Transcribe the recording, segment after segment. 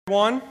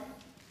everyone.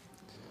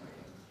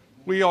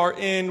 We are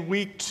in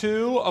week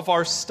 2 of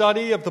our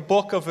study of the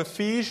book of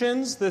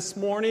Ephesians. This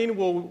morning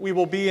we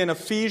will be in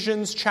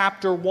Ephesians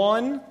chapter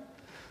 1,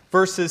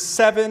 verses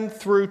 7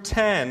 through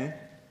 10,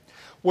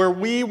 where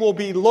we will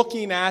be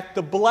looking at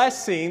the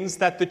blessings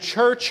that the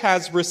church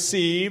has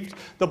received,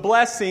 the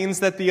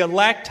blessings that the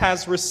elect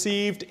has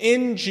received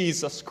in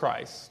Jesus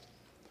Christ.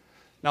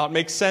 Now, it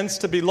makes sense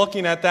to be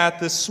looking at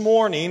that this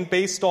morning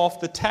based off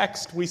the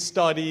text we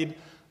studied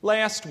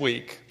last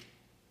week.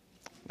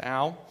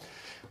 Now,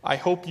 I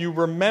hope you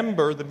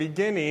remember the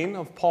beginning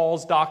of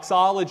Paul's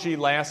doxology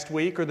last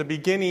week, or the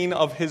beginning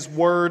of his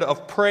word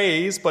of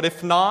praise. But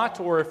if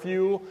not, or if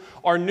you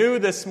are new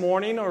this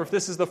morning, or if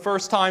this is the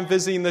first time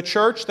visiting the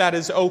church, that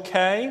is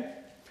okay,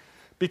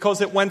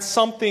 because it went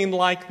something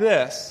like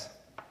this: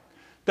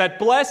 that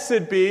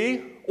blessed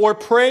be, or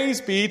praise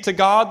be to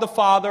God the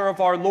Father of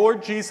our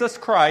Lord Jesus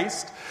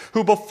Christ,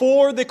 who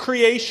before the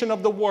creation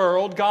of the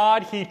world,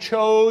 God, He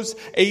chose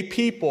a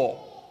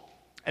people.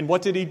 And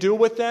what did He do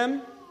with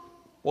them?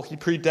 Well, He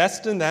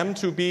predestined them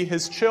to be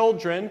His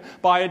children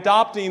by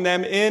adopting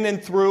them in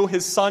and through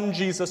His Son,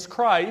 Jesus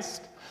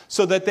Christ,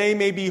 so that they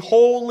may be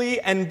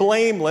holy and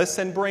blameless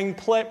and bring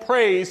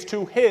praise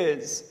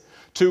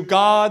to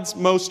God's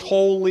most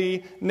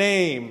holy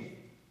name.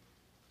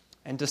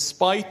 And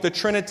despite the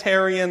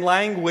Trinitarian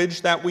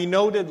language that we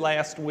noted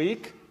last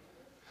week,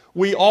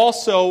 we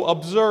also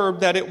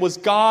observed that it was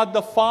God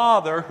the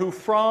Father who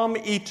from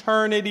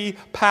eternity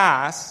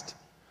past,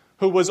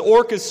 who was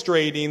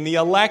orchestrating the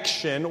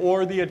election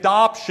or the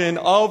adoption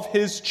of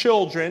His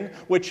children,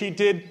 which He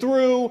did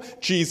through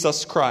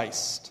Jesus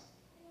Christ.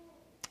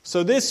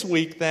 So this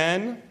week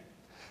then,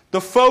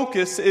 the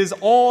focus is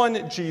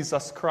on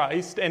Jesus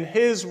Christ and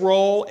His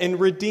role in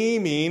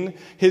redeeming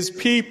His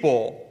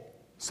people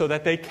so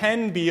that they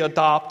can be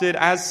adopted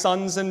as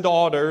sons and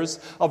daughters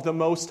of the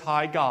Most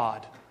High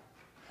God.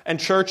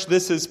 And church,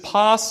 this is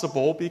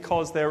possible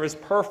because there is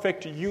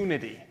perfect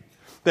unity.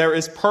 There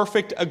is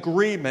perfect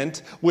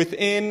agreement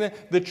within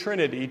the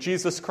Trinity.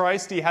 Jesus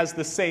Christ, He has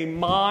the same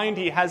mind,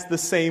 He has the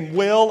same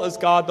will as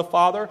God the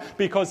Father,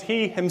 because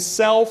He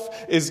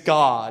Himself is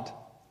God.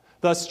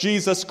 Thus,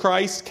 Jesus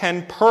Christ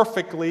can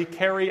perfectly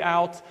carry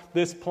out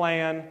this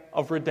plan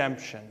of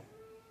redemption.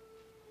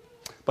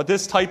 But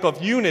this type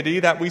of unity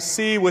that we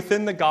see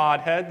within the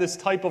Godhead, this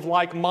type of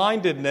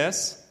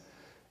like-mindedness,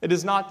 it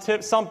is not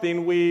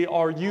something we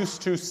are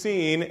used to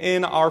seeing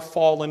in our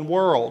fallen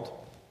world.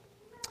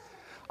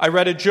 I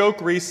read a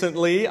joke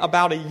recently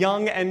about a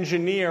young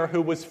engineer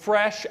who was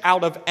fresh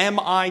out of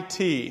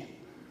MIT,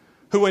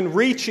 who in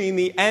reaching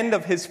the end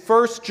of his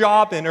first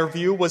job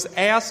interview was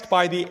asked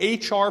by the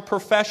HR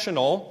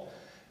professional,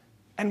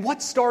 "And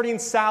what starting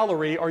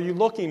salary are you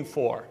looking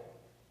for?"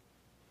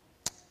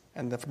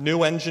 And the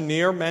new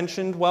engineer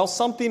mentioned, well,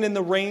 something in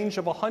the range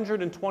of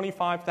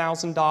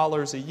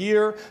 $125,000 a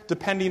year,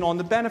 depending on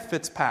the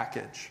benefits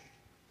package.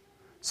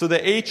 So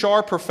the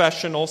HR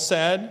professional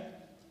said,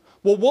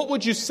 well, what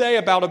would you say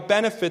about a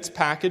benefits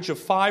package of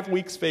 5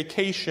 weeks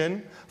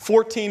vacation,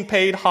 14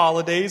 paid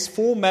holidays,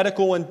 full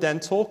medical and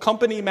dental,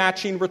 company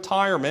matching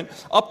retirement,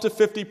 up to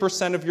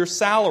 50% of your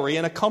salary,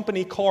 and a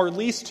company car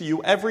leased to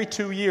you every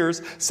 2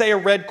 years, say a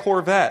red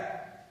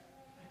Corvette?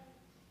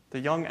 The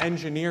young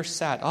engineer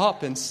sat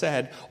up and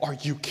said, "Are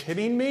you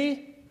kidding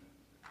me?"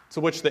 To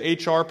which the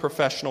HR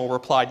professional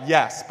replied,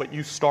 "Yes, but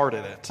you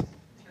started it."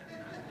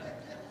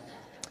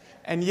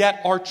 And yet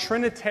our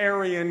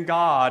Trinitarian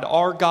God,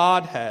 our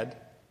Godhead,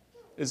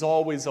 is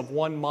always of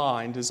one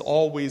mind, is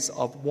always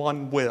of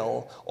one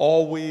will,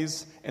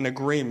 always in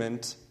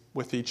agreement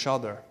with each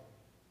other,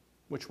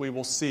 which we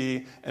will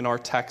see in our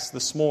text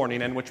this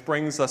morning, and which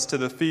brings us to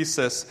the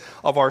thesis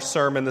of our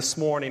sermon this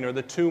morning, or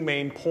the 2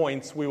 main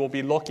points we will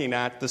be looking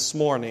at this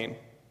morning.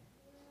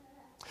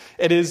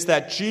 It is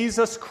that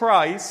Jesus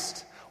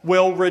Christ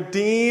will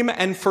redeem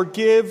and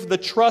forgive the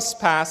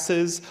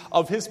trespasses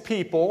of His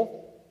people,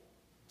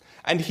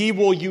 and He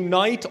will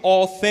unite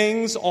all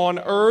things on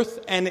earth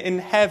and in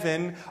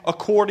heaven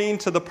according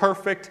to the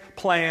perfect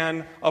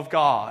plan of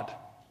God.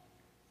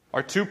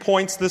 Our 2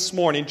 points this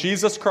morning: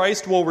 Jesus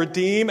Christ will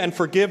redeem and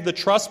forgive the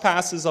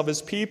trespasses of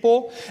His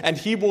people, and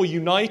He will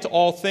unite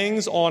all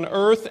things on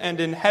earth and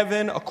in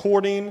heaven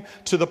according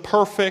to the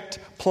perfect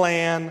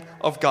plan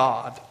of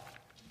God.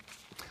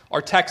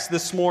 Our text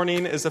this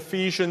morning is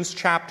Ephesians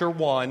chapter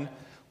 1.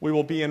 We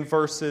will be in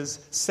verses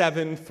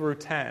 7 through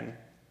 10.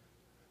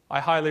 I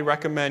highly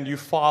recommend you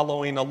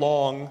following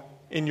along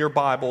in your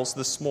Bibles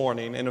this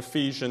morning in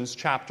Ephesians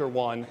chapter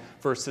 1,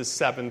 verses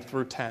 7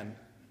 through 10.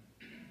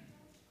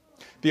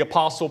 The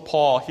Apostle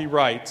Paul, he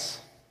writes,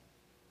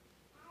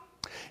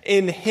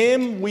 "In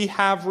Him we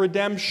have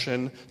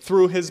redemption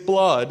through His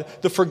blood,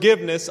 the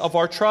forgiveness of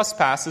our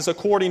trespasses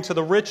according to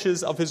the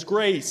riches of His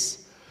grace,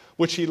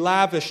 which He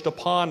lavished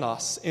upon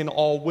us in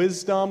all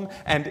wisdom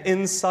and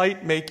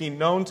insight, making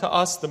known to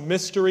us the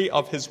mystery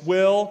of His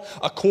will,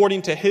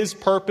 according to His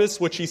purpose,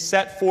 which He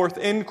set forth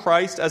in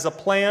Christ as a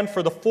plan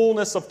for the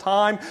fullness of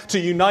time, to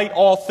unite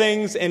all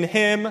things in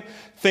Him,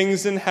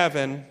 things in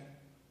heaven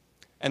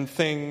and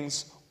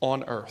things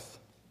on earth."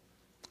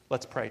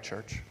 Let's pray,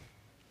 church.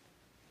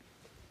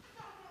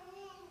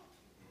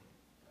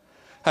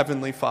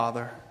 Heavenly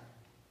Father,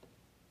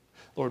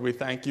 Lord, we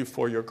thank you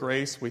for your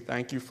grace. We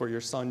thank you for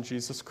your Son,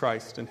 Jesus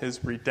Christ, and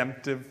his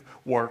redemptive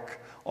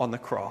work on the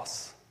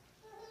cross.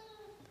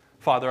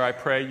 Father, I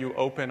pray you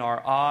open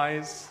our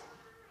eyes,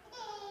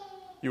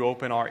 you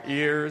open our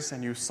ears,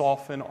 and you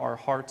soften our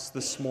hearts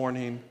this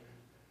morning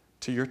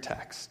to your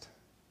text.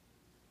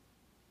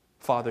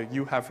 Father,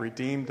 you have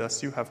redeemed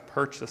us, you have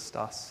purchased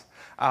us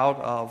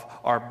out of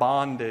our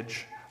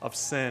bondage of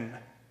sin.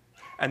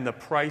 And the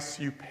price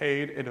you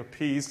paid, it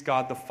appeased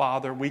God the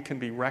Father. We can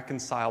be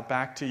reconciled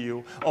back to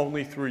you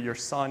only through your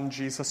Son,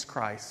 Jesus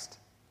Christ,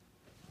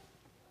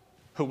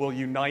 who will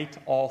unite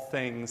all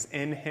things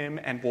in him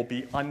and will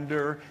be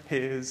under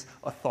his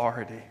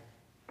authority.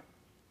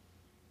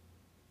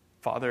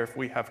 Father, if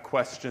we have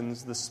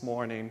questions this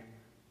morning,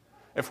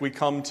 if we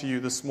come to you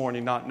this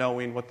morning not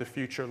knowing what the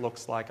future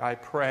looks like, I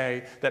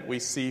pray that we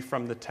see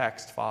from the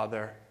text,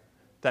 Father,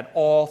 that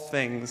all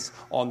things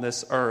on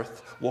this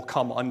earth will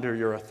come under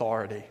your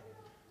authority.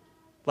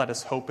 Let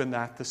us hope in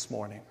that this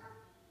morning.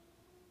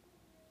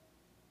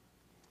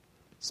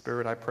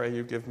 Spirit, I pray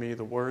you give me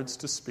the words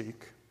to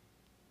speak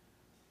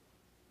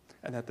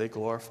and that they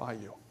glorify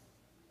you.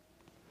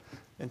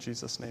 In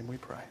Jesus' name we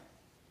pray.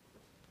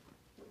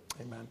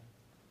 Amen.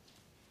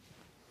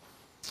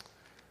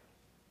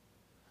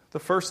 The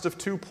first of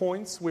 2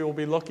 points we will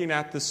be looking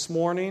at this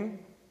morning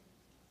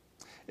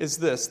is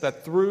this,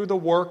 that through the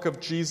work of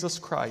Jesus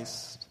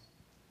Christ,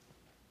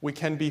 we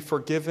can be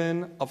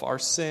forgiven of our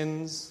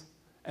sins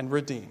and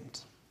redeemed.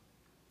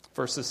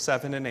 Verses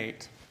 7 and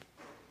 8.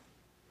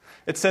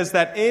 It says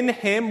that in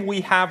him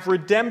we have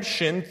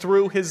redemption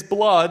through his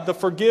blood, the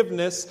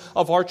forgiveness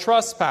of our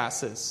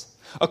trespasses,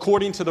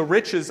 according to the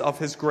riches of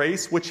his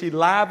grace, which he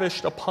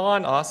lavished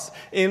upon us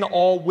in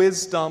all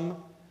wisdom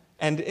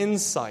and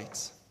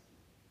insight.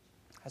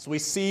 As we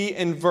see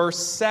in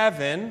verse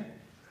 7,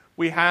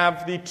 we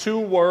have the 2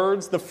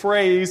 words, the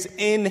phrase,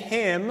 in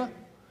him,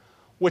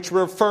 which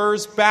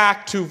refers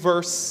back to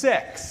verse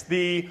 6,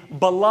 the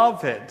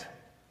beloved,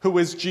 who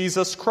is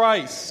Jesus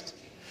Christ.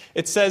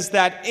 It says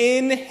that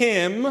in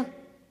him,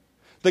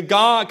 the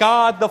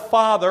God the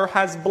Father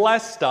has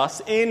blessed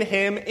us, in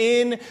him,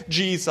 in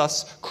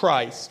Jesus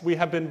Christ. We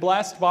have been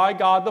blessed by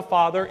God the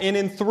Father in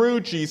and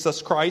through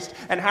Jesus Christ.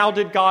 And how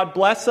did God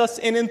bless us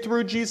in and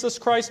through Jesus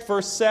Christ?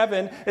 Verse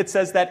 7, it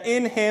says that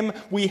in him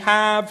we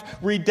have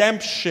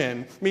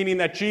redemption, meaning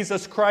that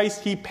Jesus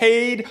Christ, he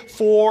paid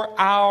for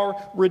our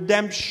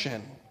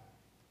redemption.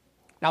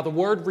 Now, the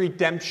word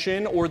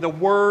redemption or the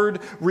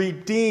word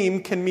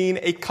redeem can mean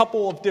a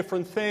couple of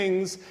different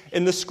things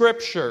in the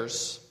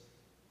Scriptures.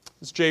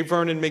 As J.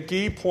 Vernon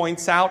McGee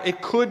points out,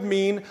 it could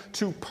mean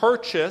to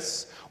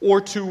purchase or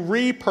to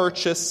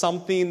repurchase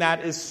something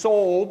that is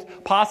sold,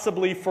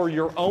 possibly for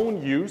your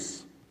own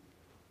use.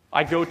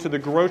 I go to the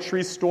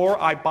grocery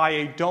store, I buy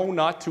a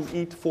donut to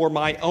eat for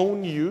my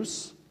own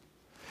use.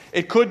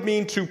 It could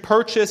mean to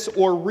purchase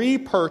or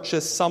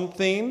repurchase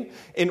something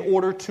in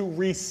order to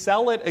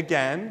resell it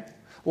again,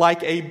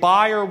 like a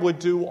buyer would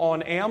do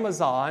on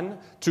Amazon,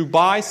 to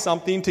buy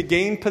something, to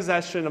gain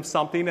possession of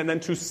something, and then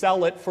to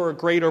sell it for a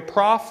greater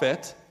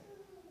profit.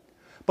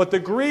 But the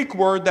Greek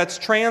word that's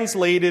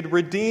translated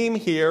redeem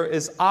here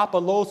is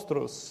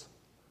apollothros,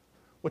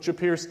 which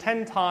appears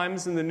 10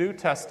 times in the New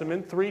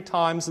Testament, 3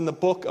 times in the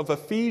book of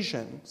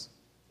Ephesians.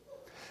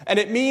 And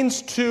it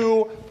means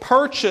to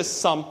purchase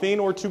something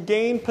or to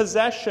gain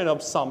possession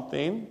of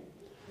something,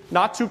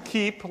 not to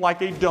keep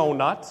like a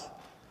donut,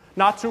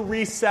 not to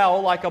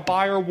resell like a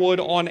buyer would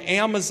on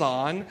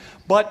Amazon,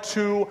 but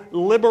to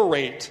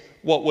liberate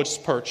what was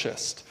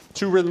purchased,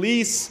 to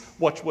release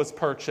what was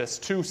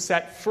purchased, to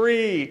set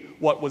free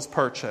what was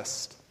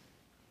purchased.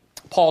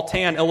 Paul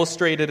Tan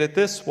illustrated it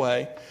this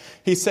way.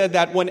 He said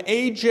that when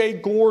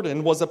A.J.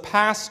 Gordon was a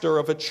pastor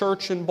of a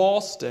church in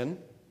Boston,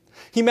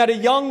 he met a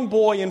young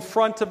boy in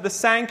front of the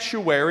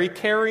sanctuary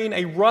carrying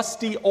a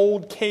rusty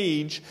old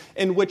cage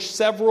in which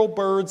several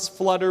birds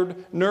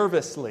fluttered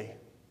nervously.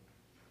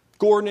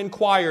 Gordon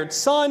inquired,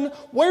 "Son,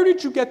 where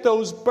did you get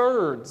those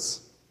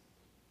birds?"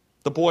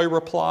 The boy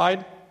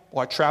replied,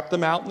 "Well, I trapped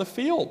them out in the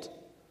field."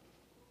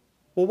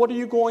 "Well, what are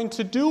you going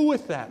to do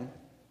with them?"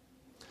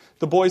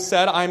 The boy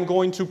said, "I'm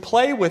going to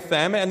play with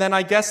them, and then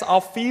I guess I'll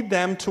feed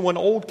them to an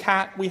old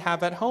cat we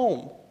have at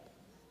home."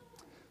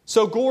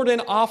 So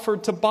Gordon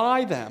offered to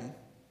buy them.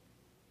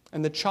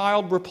 And the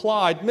child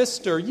replied,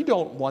 "Mister, you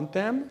don't want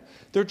them.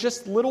 They're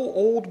just little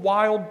old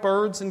wild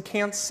birds and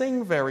can't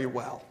sing very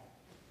well."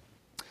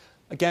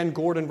 Again,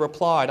 Gordon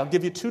replied, "I'll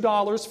give you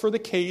 $2 for the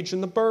cage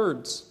and the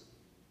birds."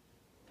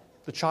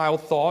 The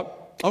child thought,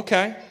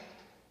 "Okay,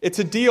 it's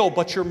a deal,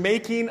 but you're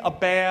making a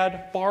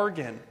bad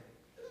bargain."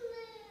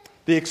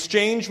 The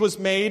exchange was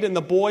made, and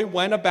the boy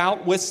went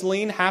about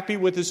whistling, happy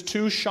with his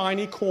 2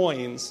 shiny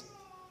coins.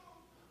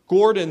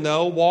 Gordon,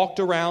 though, walked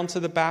around to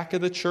the back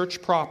of the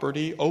church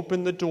property,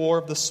 opened the door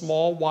of the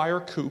small wire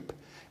coop,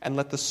 and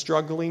let the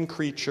struggling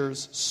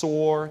creatures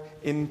soar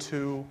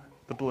into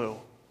the blue.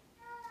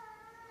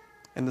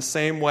 In the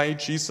same way,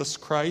 Jesus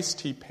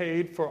Christ, he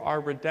paid for our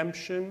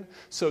redemption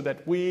so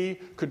that we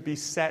could be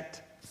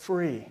set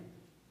free.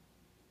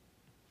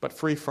 But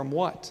free from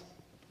what?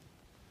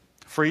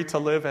 Free to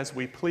live as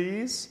we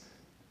please?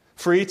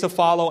 Free to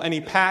follow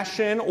any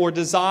passion or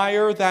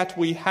desire that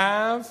we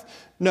have?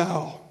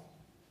 No.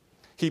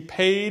 He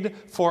paid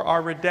for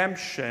our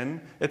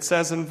redemption. It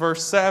says in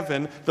verse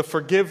 7, the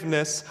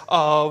forgiveness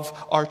of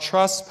our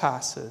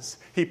trespasses.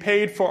 He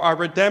paid for our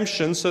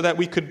redemption so that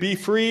we could be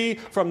free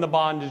from the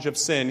bondage of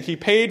sin. He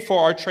paid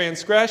for our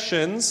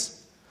transgressions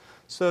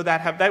so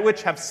that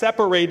which have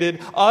separated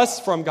us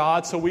from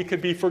God, so we could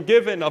be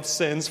forgiven of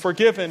sins,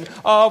 forgiven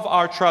of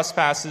our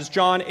trespasses.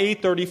 John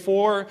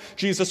 8:34,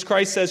 Jesus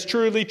Christ says,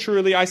 "Truly,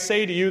 truly, I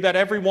say to you that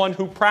everyone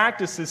who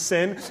practices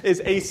sin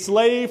is a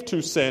slave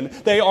to sin."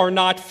 They are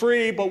not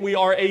free, but we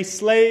are a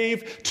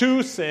slave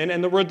to sin.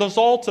 And the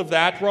result of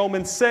that,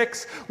 Romans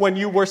 6, when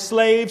you were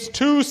slaves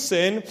to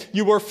sin,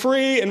 you were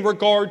free in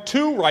regard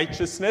to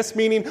righteousness,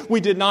 meaning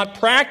we did not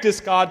practice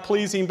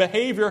God-pleasing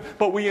behavior,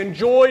 but we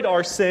enjoyed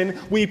our sin.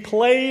 We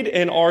played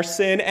in our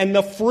sin, and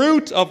the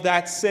fruit of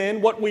that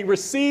sin, what we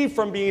receive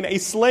from being a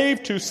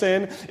slave to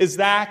sin, is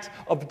that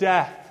of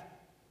death.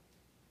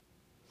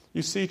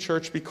 You see,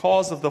 church,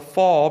 because of the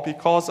fall,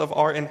 because of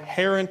our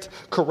inherent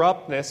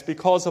corruptness,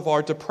 because of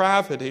our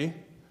depravity,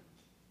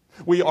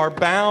 we are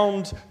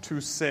bound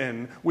to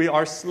sin. We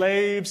are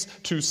slaves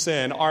to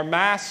sin. Our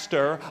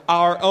master,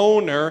 our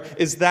owner,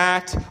 is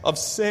that of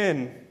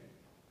sin.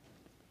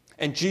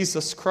 And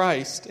Jesus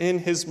Christ, in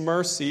his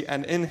mercy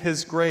and in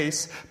his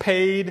grace,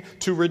 paid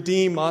to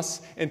redeem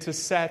us and to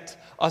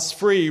set us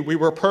free. We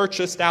were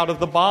purchased out of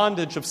the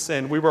bondage of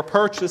sin. We were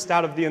purchased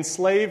out of the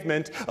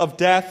enslavement of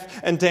death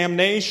and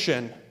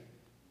damnation.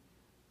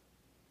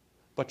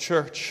 But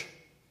church,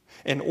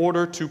 in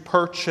order to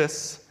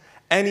purchase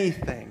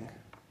anything,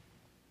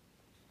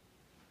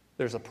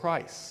 there's a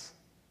price.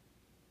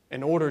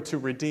 In order to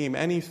redeem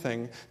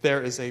anything,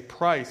 there is a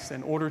price.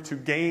 In order to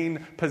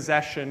gain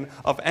possession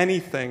of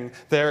anything,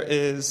 there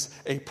is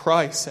a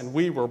price. And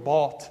we were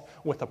bought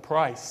with a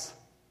price.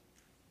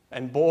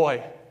 And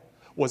boy,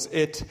 was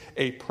it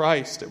a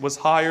price. It was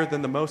higher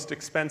than the most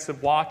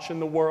expensive watch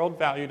in the world,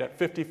 valued at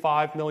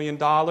 $55 million.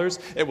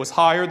 It was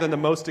higher than the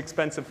most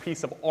expensive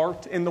piece of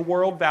art in the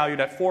world,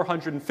 valued at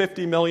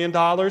 $450 million.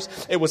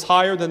 It was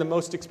higher than the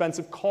most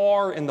expensive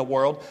car in the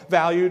world,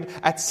 valued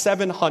at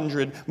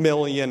 $700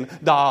 million.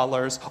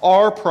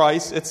 Our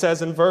price, it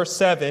says in verse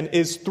 7,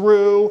 is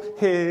through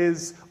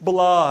his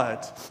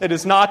blood. It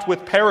is not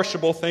with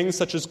perishable things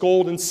such as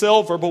gold and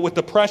silver, but with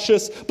the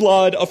precious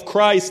blood of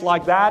Christ,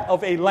 like that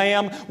of a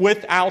lamb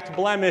without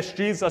blemish.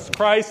 Jesus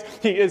Christ,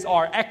 he is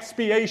our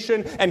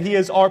expiation and he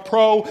is our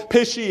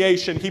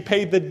propitiation. He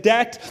paid the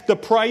debt, the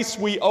price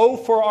we owe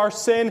for our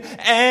sin,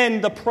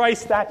 and the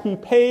price that he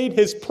paid,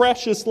 his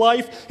precious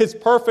life, his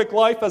perfect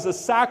life as a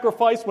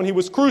sacrifice when he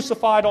was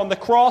crucified on the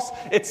cross.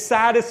 It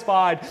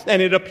satisfied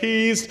and it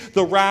appeased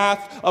the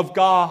wrath of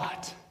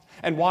God.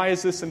 And why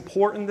is this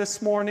important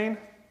this morning?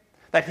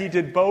 That he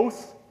did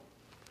both?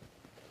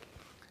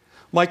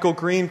 Michael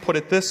Green put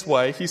it this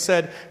way. He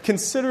said,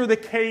 consider the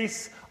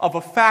case of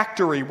a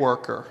factory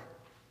worker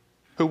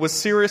who was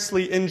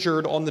seriously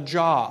injured on the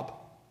job.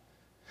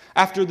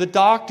 After the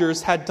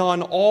doctors had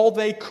done all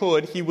they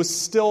could, he was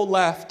still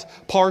left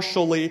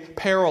partially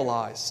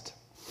paralyzed.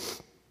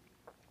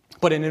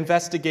 But an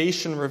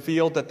investigation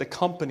revealed that the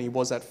company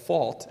was at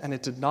fault, and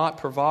it did not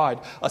provide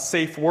a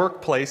safe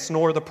workplace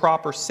nor the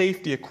proper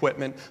safety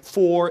equipment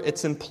for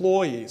its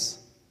employees.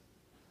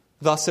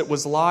 Thus, it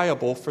was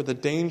liable for the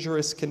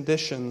dangerous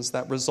conditions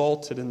that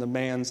resulted in the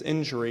man's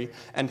injury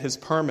and his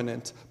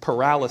permanent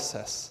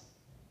paralysis.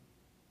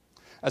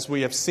 As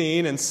we have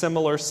seen in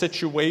similar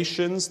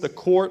situations, the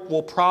court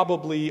will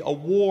probably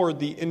award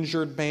the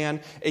injured man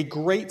a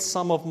great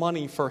sum of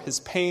money for his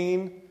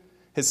pain,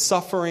 his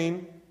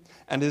suffering,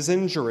 and his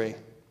injury.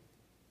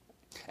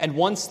 And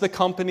once the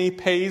company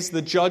pays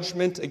the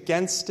judgment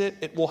against it,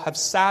 it will have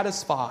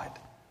satisfied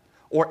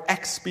or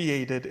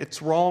expiated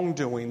its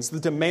wrongdoings.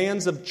 The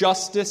demands of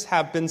justice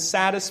have been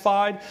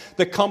satisfied.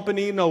 The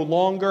company no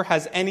longer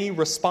has any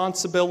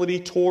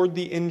responsibility toward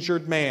the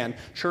injured man.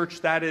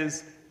 Church, that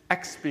is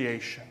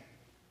expiation.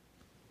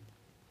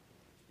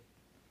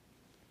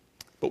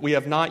 But we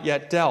have not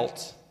yet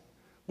dealt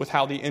with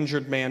how the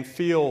injured man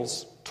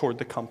feels toward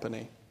the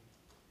company.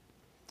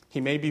 He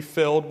may be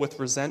filled with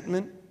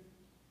resentment,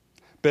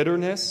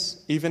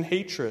 bitterness, even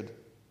hatred.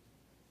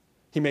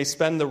 He may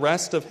spend the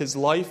rest of his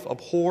life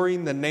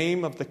abhorring the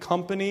name of the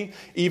company,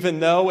 even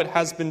though it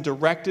has been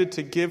directed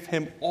to give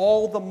him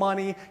all the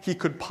money he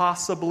could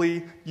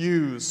possibly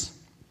use.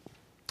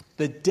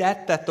 The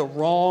debt that the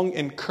wrong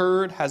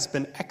incurred has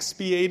been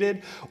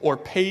expiated or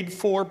paid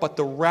for, but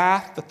the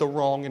wrath that the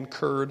wrong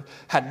incurred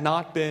had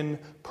not been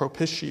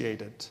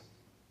propitiated.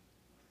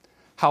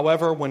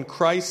 However, when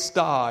Christ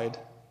died,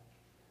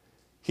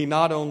 he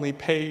not only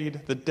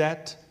paid the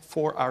debt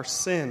for our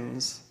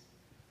sins,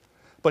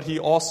 but he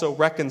also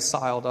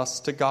reconciled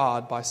us to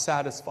God by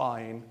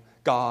satisfying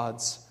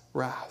God's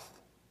wrath.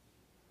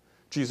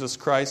 Jesus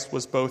Christ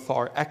was both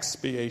our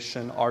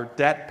expiation, our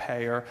debt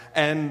payer,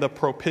 and the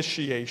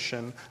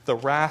propitiation, the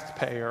wrath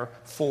payer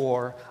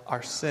for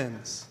our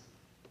sins.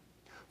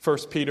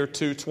 1 Peter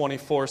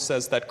 2:24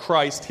 says that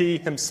Christ, He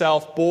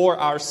Himself, bore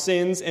our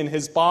sins in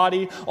His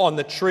body on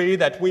the tree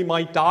that we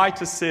might die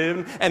to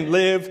sin and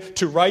live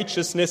to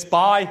righteousness.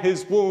 By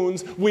His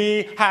wounds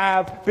we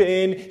have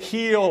been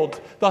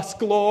healed. Thus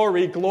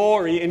glory,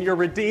 glory in your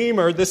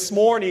Redeemer this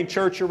morning,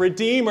 church. Your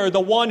Redeemer, the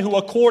one who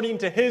according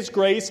to His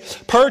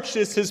grace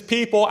purchased His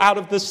people out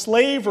of the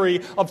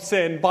slavery of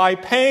sin by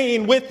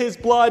paying with His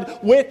blood,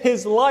 with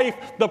His life,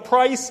 the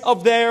price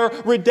of their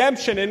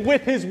redemption. And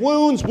with His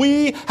wounds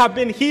we have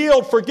been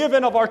healed,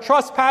 forgiven of our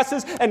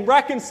trespasses, and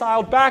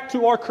reconciled back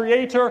to our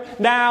Creator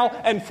now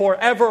and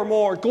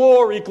forevermore.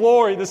 Glory,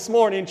 glory this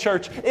morning,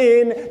 church,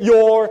 in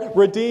your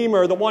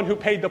Redeemer, the one who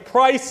paid the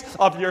price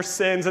of your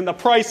sins, and the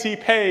price He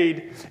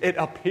paid, it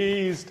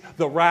appeased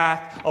the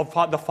wrath of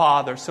the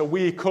Father, so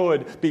we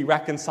could be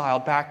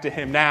reconciled back to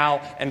Him now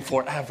and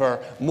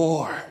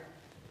forevermore.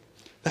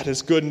 That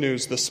is good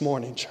news this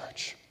morning,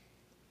 church.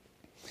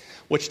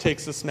 Which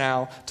takes us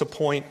now to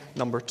point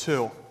number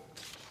 2.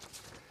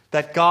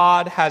 That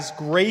God has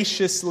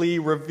graciously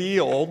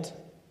revealed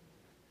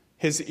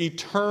His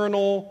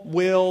eternal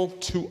will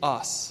to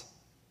us,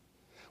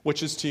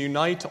 which is to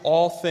unite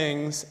all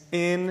things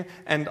in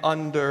and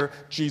under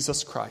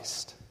Jesus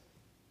Christ.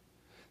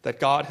 That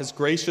God has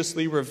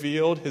graciously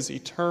revealed His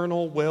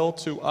eternal will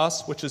to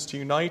us, which is to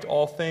unite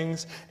all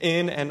things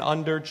in and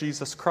under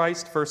Jesus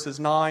Christ, verses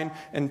 9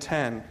 and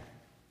 10.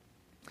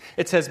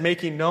 It says,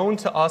 making known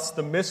to us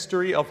the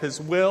mystery of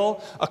His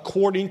will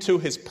according to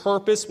His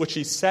purpose, which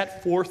He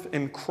set forth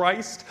in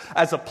Christ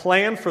as a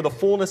plan for the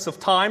fullness of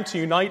time to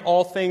unite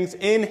all things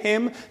in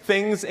Him,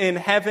 things in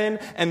heaven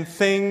and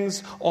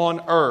things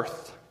on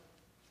earth.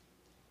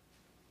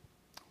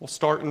 We'll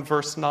start in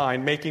verse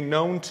 9, making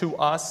known to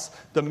us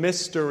the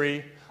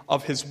mystery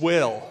of His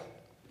will.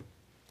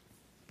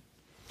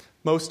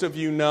 Most of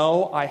you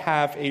know I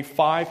have a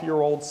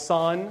 5-year-old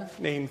son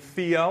named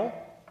Theo.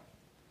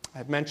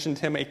 I've mentioned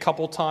him a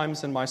couple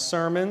times in my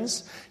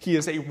sermons. He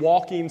is a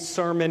walking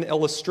sermon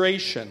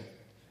illustration.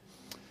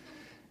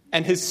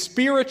 And his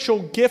spiritual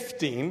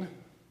gifting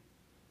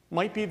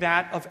might be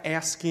that of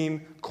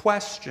asking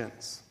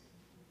questions.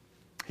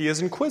 He is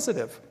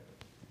inquisitive.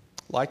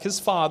 Like his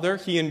father,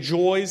 he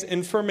enjoys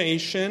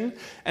information,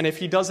 and if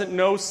he doesn't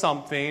know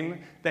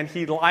something, then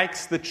he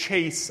likes the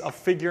chase of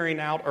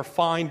figuring out or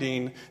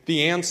finding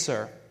the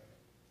answer.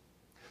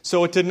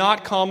 So it did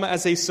not come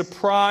as a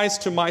surprise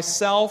to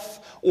myself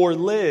or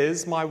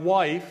Liz, my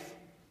wife,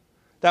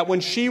 that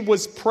when she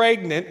was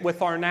pregnant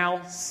with our now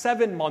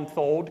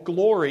 7-month-old,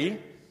 Glory,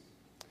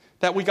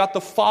 that we got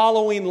the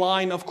following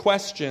line of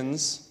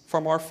questions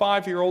from our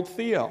 5-year-old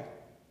Theo.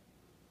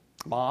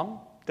 Mom,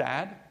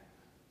 Dad,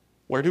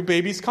 where do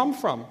babies come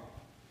from?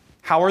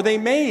 How are they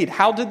made?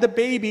 How did the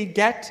baby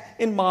get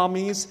in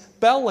mommy's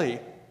belly?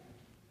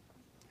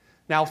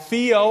 Now,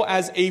 Theo,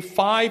 as a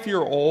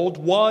 5-year-old,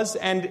 was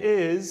and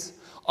is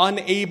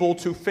unable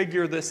to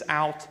figure this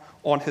out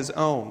on his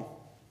own.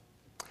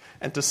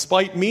 And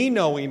despite me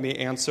knowing the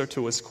answer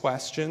to his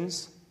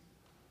questions,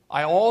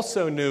 I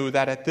also knew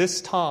that at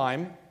this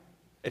time,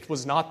 it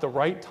was not the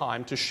right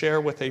time to share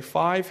with a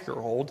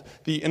 5-year-old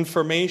the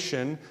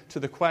information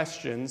to the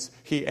questions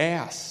he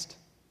asked.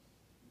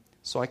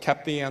 So I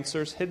kept the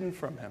answers hidden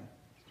from him.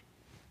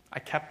 I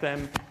kept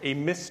them a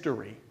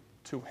mystery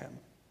to him.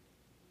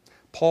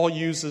 Paul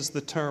uses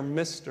the term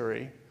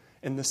mystery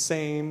in the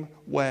same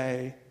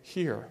way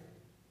here.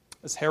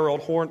 As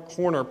Harold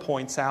Horner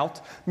points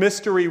out,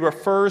 mystery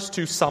refers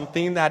to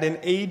something that in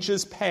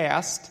ages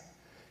past,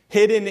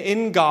 hidden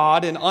in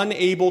God and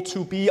unable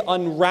to be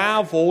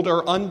unraveled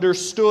or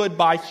understood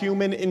by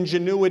human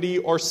ingenuity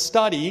or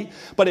study,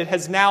 but it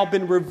has now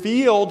been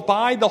revealed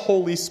by the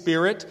Holy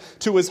Spirit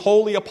to His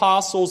holy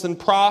apostles and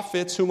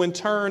prophets, who in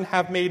turn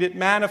have made it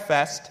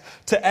manifest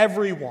to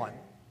everyone.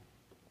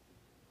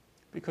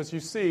 Because you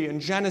see, in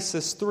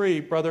Genesis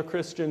 3, brother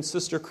Christian,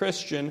 sister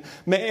Christian,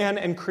 man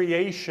and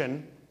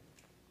creation,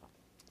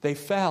 they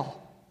fell.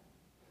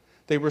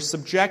 They were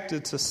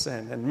subjected to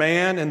sin. And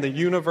man and the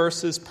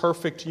universe's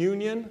perfect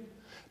union,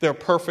 their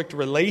perfect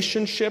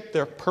relationship,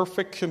 their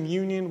perfect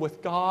communion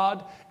with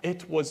God,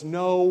 it was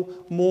no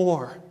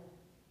more.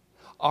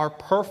 Our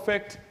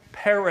perfect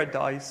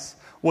paradise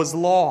was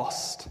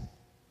lost.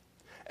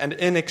 And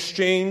in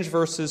exchange,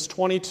 verses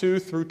 22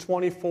 through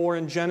 24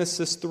 in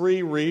Genesis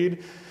 3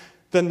 read,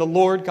 Then the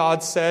Lord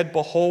God said,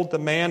 Behold, the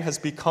man has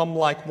become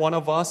like one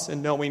of us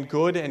in knowing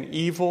good and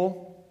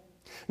evil.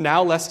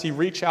 Now lest he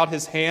reach out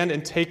his hand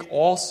and take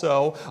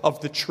also of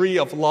the tree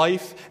of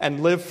life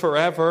and live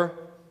forever.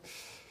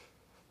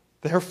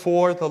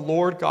 Therefore the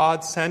Lord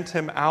God sent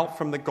him out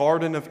from the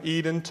Garden of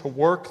Eden to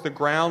work the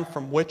ground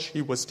from which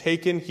he was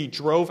taken. He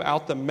drove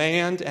out the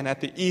man, and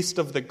at the east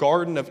of the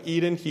Garden of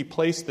Eden he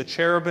placed the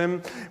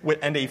cherubim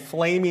and a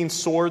flaming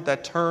sword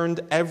that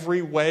turned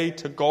every way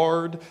to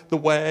guard the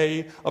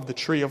way of the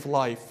tree of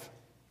life.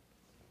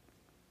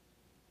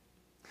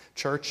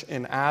 Church,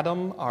 in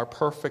Adam, our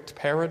perfect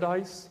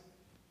paradise,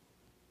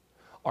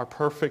 Our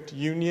perfect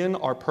union,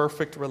 our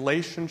perfect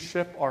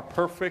relationship, our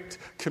perfect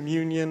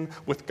communion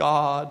with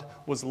God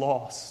was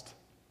lost.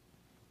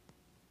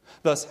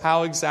 Thus,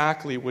 how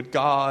exactly would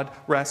God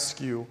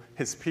rescue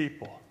his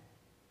people?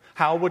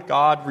 How would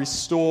God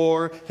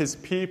restore his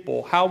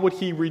people? How would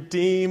he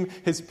redeem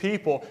his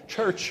people?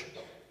 Church,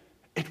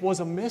 it was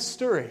a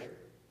mystery.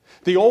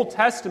 The Old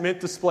Testament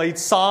displayed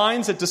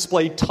signs, it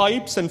displayed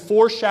types and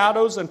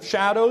foreshadows and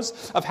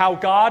shadows of how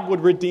God would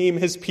redeem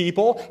his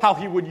people, how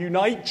he would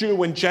unite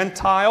Jew and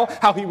Gentile,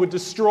 how he would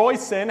destroy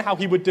sin, how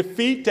he would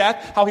defeat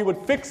death, how he would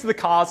fix the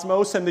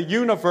cosmos and the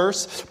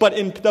universe. But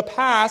in the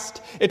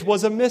past, it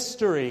was a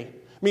mystery,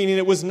 meaning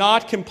it was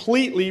not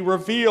completely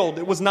revealed.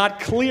 It was not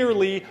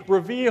clearly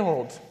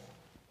revealed.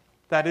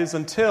 That is,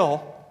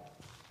 until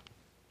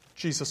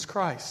Jesus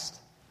Christ.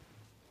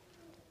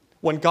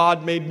 When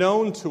God made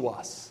known to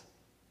us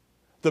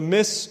the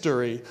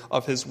mystery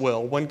of his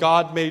will, when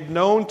God made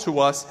known to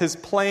us his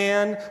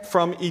plan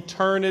from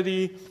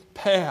eternity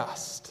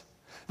past,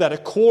 that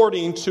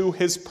according to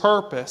his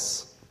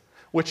purpose,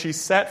 which he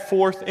set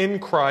forth in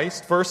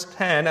Christ, verse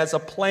 10, as a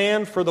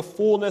plan for the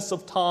fullness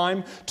of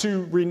time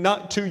to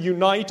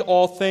unite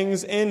all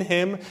things in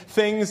him,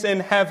 things in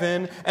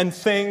heaven and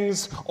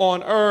things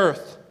on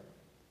earth.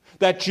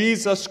 That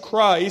Jesus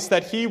Christ,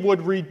 that he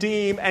would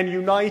redeem and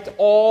unite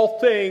all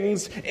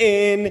things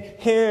in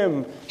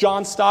him.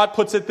 John Stott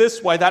puts it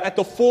this way, that at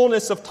the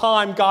fullness of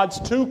time,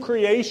 God's two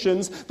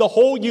creations, the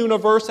whole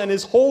universe and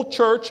his whole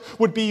church,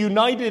 would be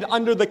united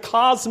under the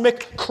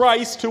cosmic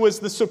Christ, who is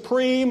the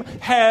supreme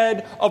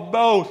head of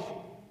both.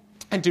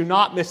 And do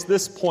not miss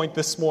this point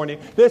this morning.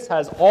 This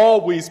has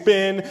always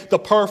been the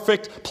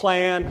perfect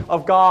plan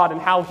of God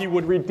and how he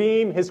would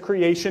redeem his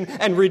creation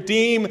and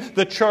redeem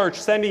the church,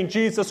 sending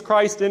Jesus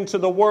Christ into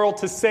the world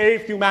to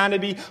save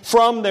humanity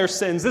from their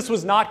sins. This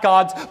was not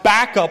God's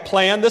backup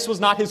plan. This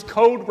was not his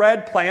code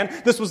red plan.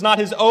 This was not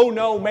his oh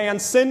no man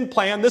sin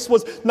plan. This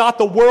was not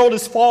the world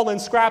is fallen,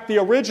 scrap the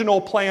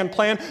original plan.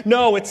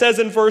 No, it says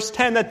in verse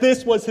 10 that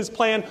this was his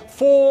plan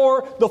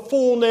for the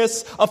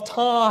fullness of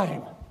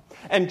time.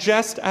 And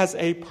just as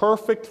a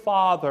perfect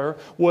father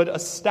would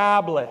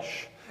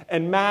establish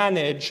and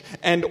manage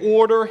and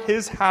order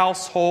his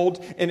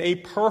household in a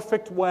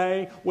perfect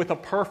way with a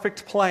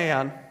perfect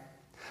plan,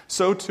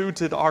 so too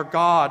did our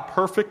God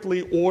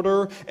perfectly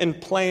order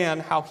and plan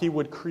how he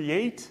would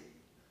create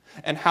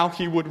and how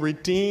he would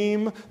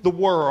redeem the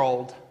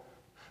world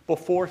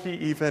before he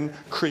even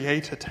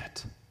created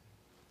it.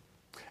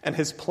 And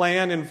his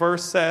plan in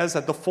verse says,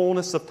 at the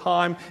fullness of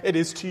time, it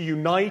is to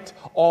unite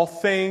all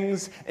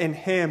things in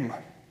him.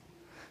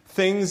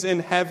 Things in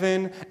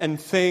heaven and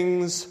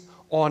things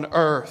on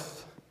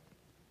earth.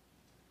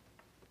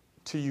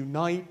 To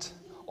unite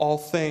all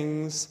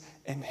things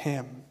in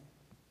him.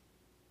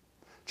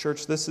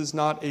 Church, this is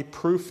not a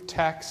proof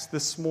text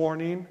this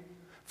morning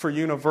for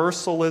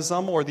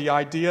universalism or the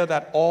idea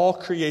that all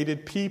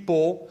created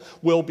people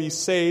will be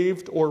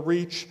saved or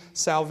reach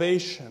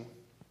salvation.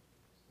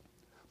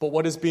 But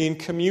what is being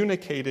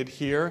communicated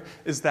here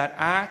is that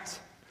at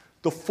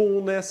the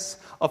fullness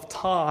of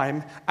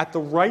time, at the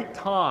right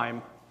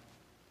time,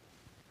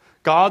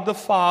 God the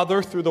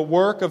Father, through the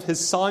work of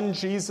his Son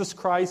Jesus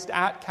Christ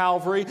at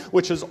Calvary,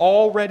 which has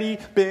already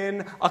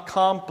been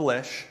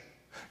accomplished,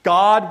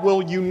 God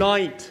will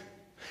unite.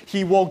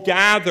 He will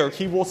gather,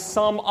 he will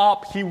sum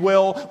up, he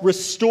will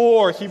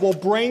restore, he will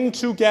bring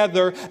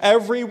together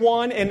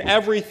everyone and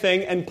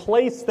everything and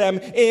place them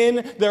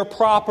in their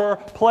proper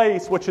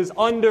place, which is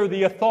under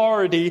the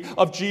authority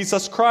of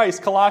Jesus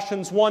Christ.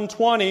 Colossians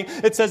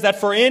 1:20, it says that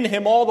for in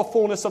him all the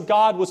fullness of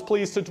God was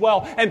pleased to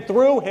dwell, and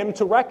through him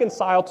to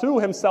reconcile to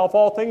himself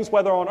all things,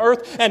 whether on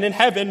earth and in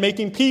heaven,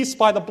 making peace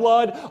by the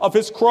blood of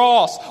his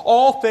cross.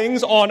 All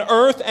things on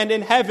earth and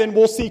in heaven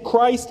will see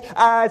Christ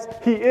as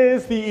he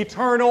is the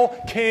eternal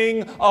King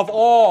of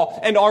all.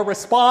 And our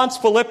response,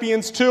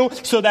 Philippians 2,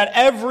 so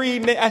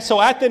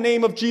at the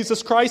name of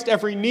Jesus Christ,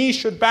 every knee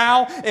should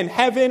bow in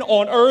heaven,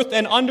 on earth,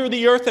 and under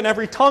the earth, and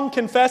every tongue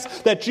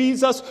confess that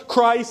Jesus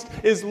Christ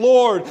is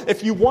Lord.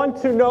 If you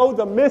want to know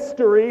the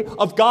mystery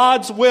of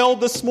God's will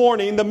this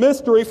morning, the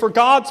mystery for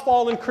God's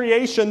fallen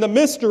creation, the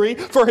mystery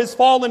for his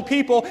fallen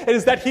people, it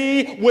is that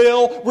he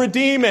will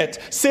redeem it.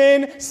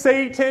 Sin,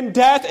 Satan,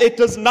 death, it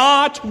does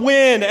not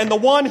win. And the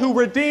one who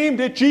redeemed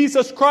it,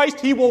 Jesus Christ,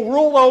 he will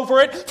rule over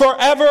it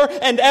forever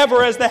and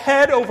ever as the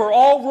head over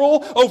all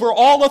rule, over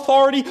all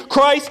authority.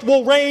 Christ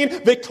will reign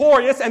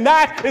victorious, and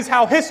that is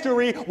how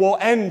history will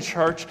end,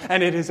 church.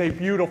 And it is a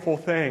beautiful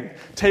thing.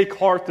 Take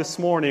heart this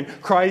morning.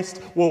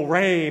 Christ will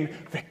reign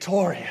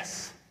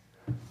victorious.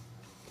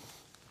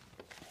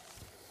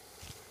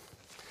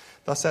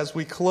 Thus, as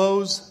we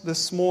close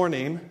this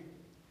morning,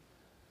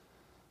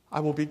 I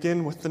will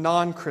begin with the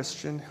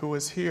non-Christian who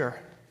is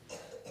here.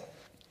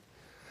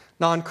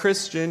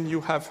 Non-Christian,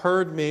 you have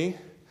heard me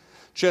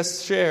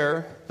just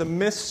share the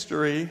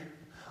mystery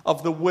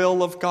of the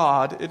will of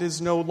God. It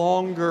is no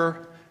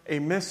longer a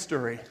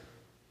mystery.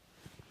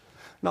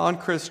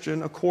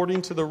 Non-Christian,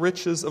 according to the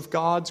riches of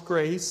God's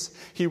grace,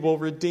 He will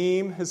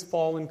redeem His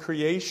fallen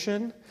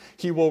creation.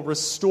 He will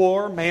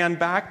restore man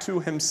back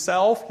to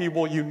Himself. He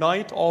will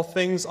unite all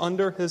things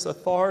under His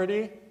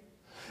authority.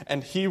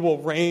 And He will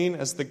reign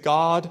as the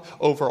God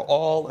over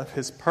all of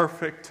His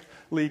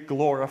perfectly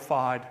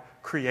glorified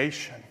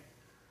creation.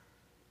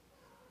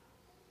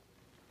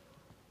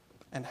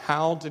 And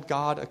how did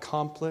God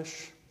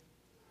accomplish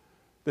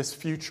this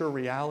future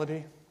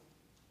reality?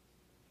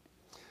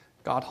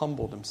 God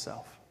humbled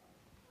Himself.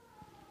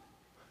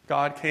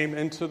 God came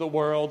into the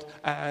world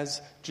as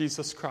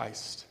Jesus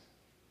Christ.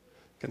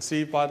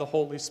 Conceived by the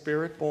Holy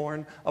Spirit,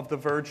 born of the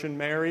Virgin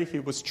Mary, He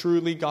was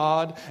truly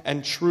God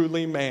and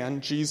truly man,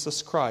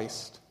 Jesus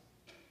Christ.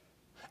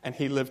 And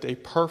He lived a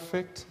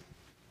perfect,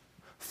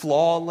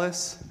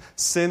 flawless,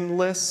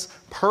 sinless,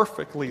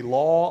 perfectly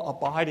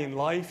law-abiding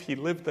life. He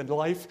lived the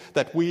life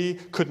that we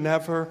could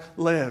never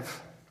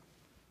live.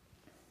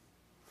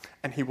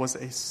 And He was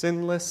a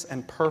sinless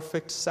and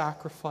perfect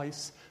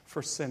sacrifice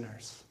for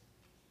sinners,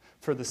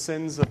 for the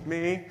sins of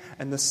me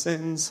and the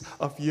sins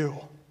of you.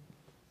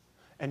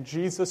 And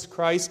Jesus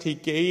Christ, He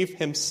gave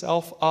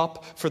Himself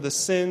up for the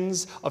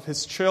sins of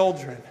His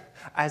children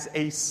as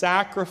a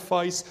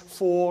sacrifice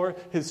for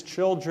His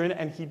children,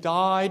 and He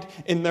died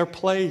in their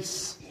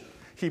place.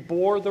 He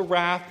bore the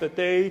wrath that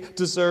they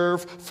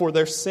deserve for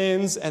their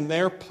sins and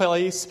their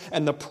place,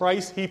 and the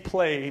price He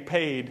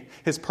paid,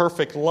 His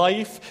perfect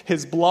life,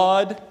 His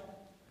blood,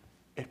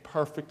 it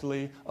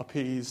perfectly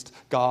appeased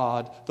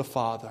God the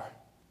Father.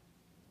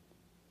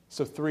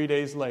 So 3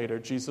 days later,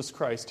 Jesus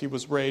Christ, He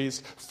was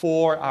raised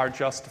for our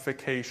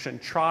justification,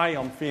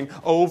 triumphing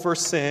over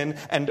sin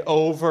and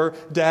over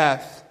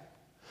death.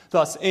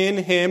 Thus, in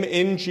Him,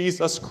 in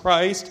Jesus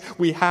Christ,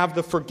 we have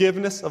the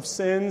forgiveness of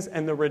sins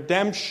and the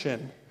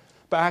redemption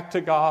back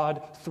to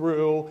God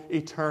through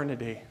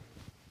eternity.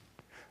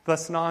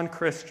 Thus,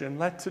 non-Christian,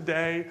 let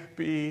today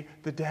be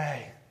the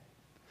day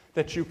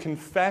that you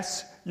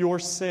confess your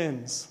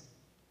sins,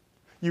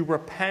 you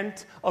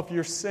repent of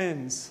your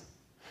sins,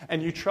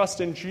 and you trust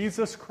in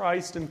Jesus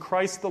Christ and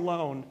Christ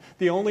alone,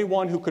 the only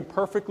one who could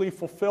perfectly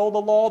fulfill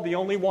the law, the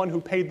only one who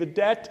paid the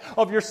debt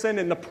of your sin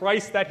and the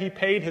price that He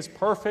paid, His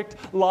perfect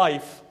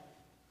life.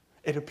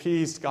 It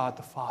appeased God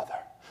the Father.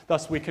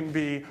 Thus we can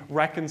be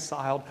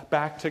reconciled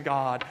back to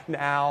God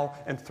now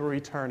and through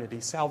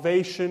eternity.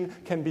 Salvation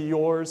can be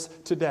yours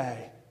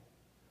today.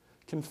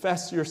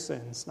 Confess your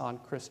sins,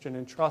 non-Christian,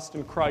 and trust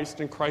in Christ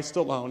and Christ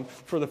alone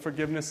for the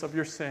forgiveness of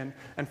your sin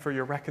and for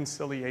your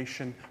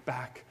reconciliation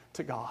back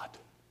to God.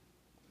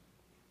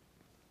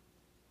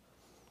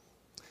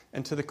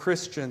 And to the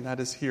Christian that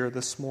is here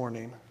this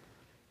morning,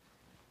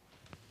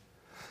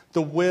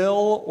 the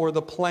will or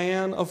the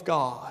plan of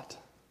God,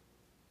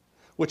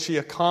 which He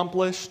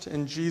accomplished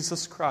in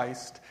Jesus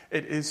Christ,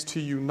 it is to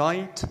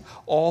unite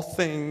all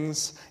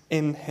things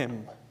in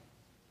Him.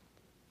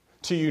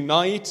 To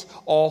unite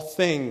all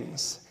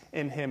things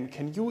in Him.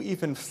 Can you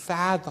even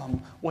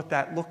fathom what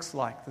that looks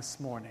like this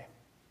morning?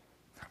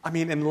 I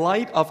mean, in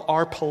light of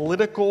our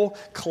political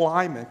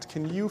climate,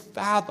 can you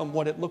fathom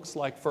what it looks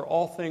like for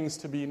all things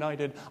to be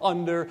united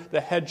under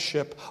the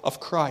headship of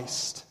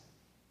Christ?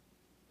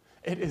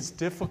 It is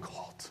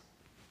difficult.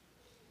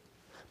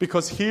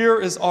 Because here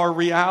is our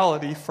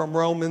reality from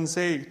Romans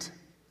 8.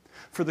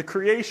 For the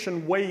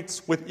creation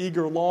waits with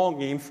eager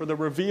longing for the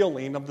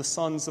revealing of the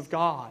sons of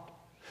God.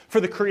 For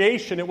the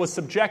creation, it was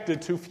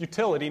subjected to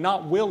futility,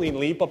 not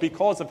willingly, but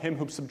because of Him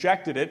who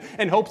subjected it,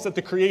 in hopes that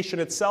the creation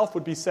itself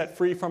would be set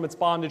free from its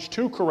bondage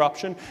to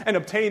corruption and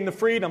obtain the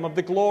freedom of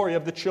the glory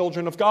of the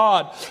children of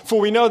God. For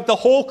we know that the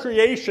whole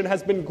creation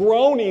has been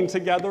groaning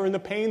together in the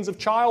pains of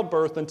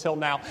childbirth until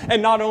now.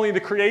 And not only the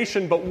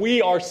creation, but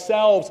we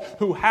ourselves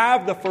who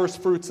have the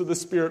first fruits of the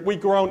Spirit, we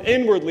groan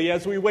inwardly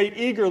as we wait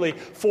eagerly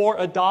for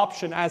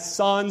adoption as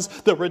sons,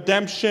 the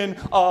redemption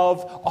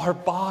of our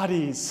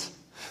bodies.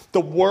 The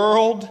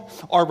world,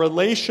 our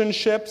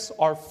relationships,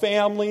 our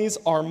families,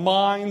 our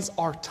minds,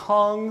 our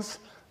tongues,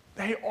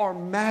 they are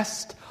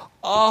messed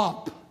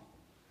up.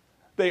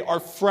 They are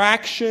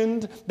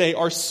fractioned, they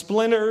are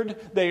splintered,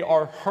 they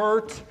are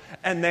hurt,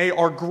 and they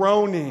are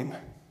groaning.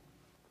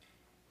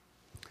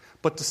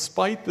 But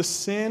despite the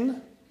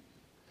sin,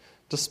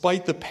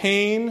 despite the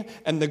pain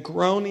and the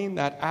groaning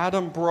that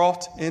Adam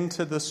brought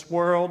into this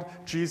world,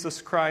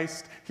 Jesus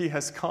Christ, He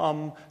has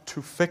come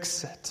to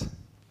fix it,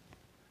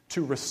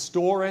 to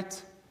restore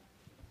it,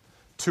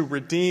 to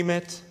redeem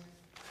it,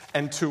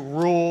 and to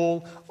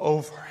rule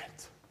over it.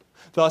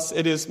 Thus,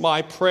 it is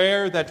my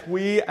prayer that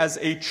we as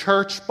a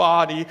church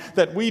body,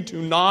 that we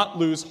do not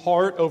lose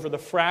heart over the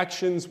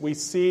fractions we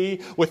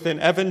see within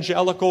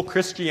evangelical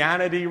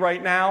Christianity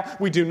right now.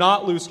 We do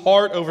not lose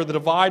heart over the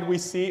divide we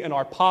see in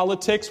our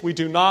politics. We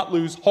do not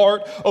lose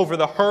heart over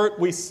the hurt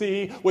we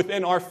see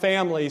within our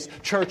families.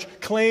 Church,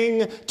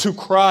 cling to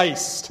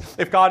Christ.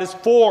 If God is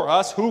for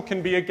us, who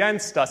can be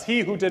against us? He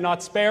who did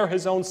not spare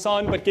His own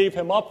Son, but gave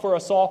Him up for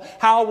us all,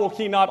 how will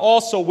He not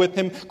also with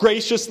Him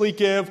graciously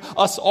give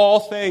us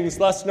all things?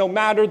 Thus, no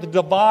matter the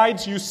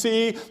divides you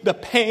see, the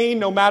pain,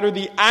 no matter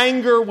the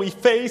anger we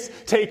face,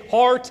 take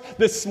heart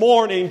this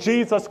morning.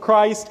 Jesus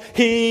Christ,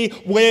 He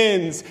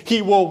wins.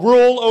 He will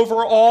rule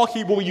over all.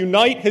 He will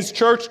unite His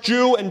church,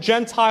 Jew and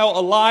Gentile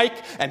alike,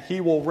 and He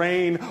will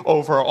reign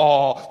over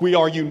all. We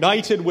are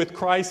united with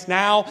Christ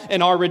now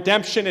in our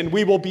redemption, and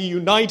we will be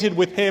united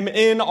with Him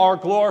in our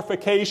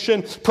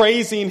glorification,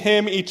 praising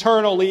Him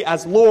eternally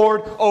as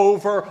Lord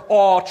over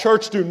all.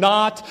 Church, do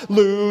not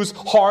lose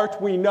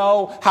heart. We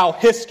know how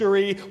history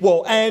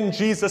will end.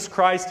 Jesus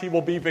Christ, He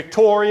will be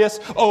victorious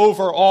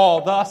over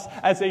all. Thus,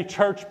 as a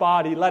church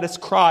body, let us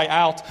cry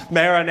out,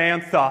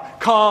 Maranatha,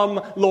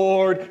 come,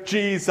 Lord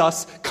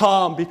Jesus,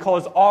 come,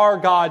 because our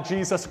God,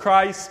 Jesus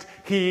Christ,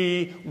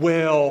 He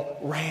will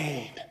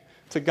reign.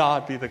 To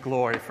God be the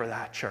glory for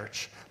that,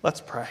 church.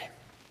 Let's pray.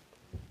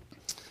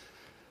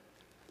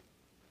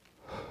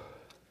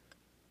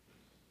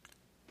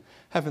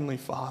 Heavenly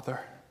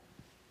Father,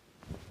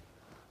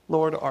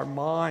 Lord, our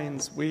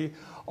minds, we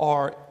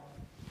are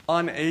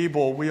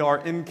unable, we are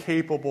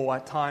incapable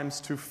at times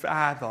to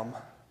fathom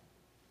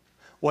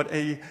what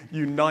a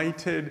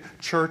united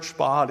church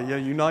body, a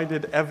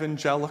united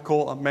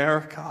evangelical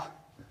America,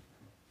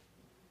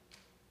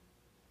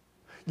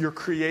 your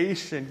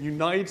creation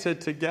united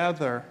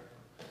together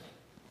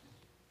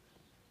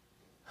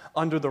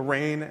under the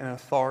reign and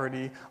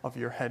authority of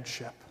your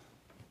headship.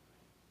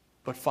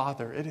 But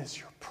Father, it is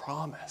your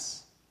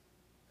promise.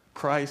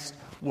 Christ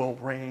will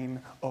reign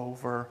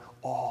over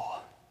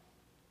all.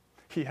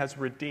 He has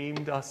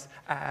redeemed us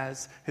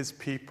as His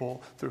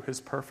people through His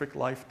perfect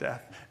life,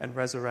 death, and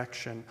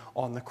resurrection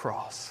on the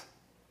cross.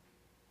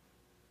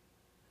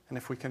 And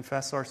if we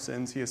confess our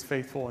sins, He is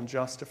faithful and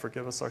just to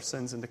forgive us our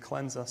sins and to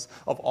cleanse us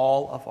of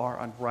all of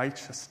our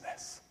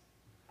unrighteousness.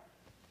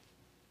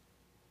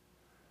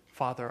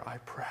 Father, I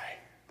pray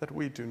that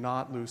we do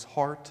not lose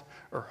heart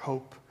or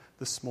hope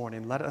this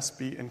morning. Let us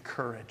be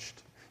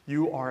encouraged.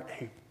 You are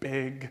a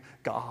big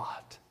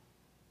God.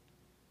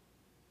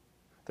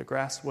 The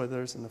grass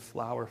withers and the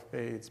flower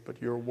fades,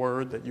 but your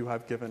word that you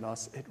have given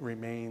us, it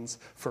remains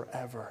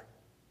forever.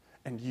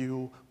 And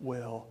you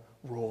will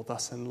rule.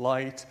 Thus, in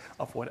light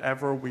of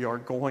whatever we are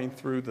going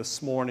through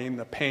this morning,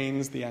 the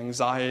pains, the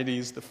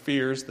anxieties, the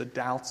fears, the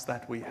doubts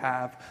that we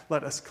have,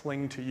 let us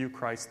cling to you,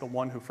 Christ, the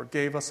one who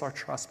forgave us our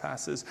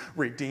trespasses,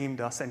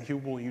 redeemed us, and who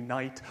will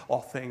unite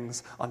all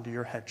things under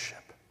your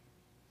headship.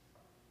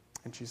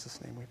 In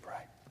Jesus' name we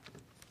pray.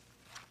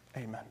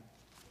 Amen.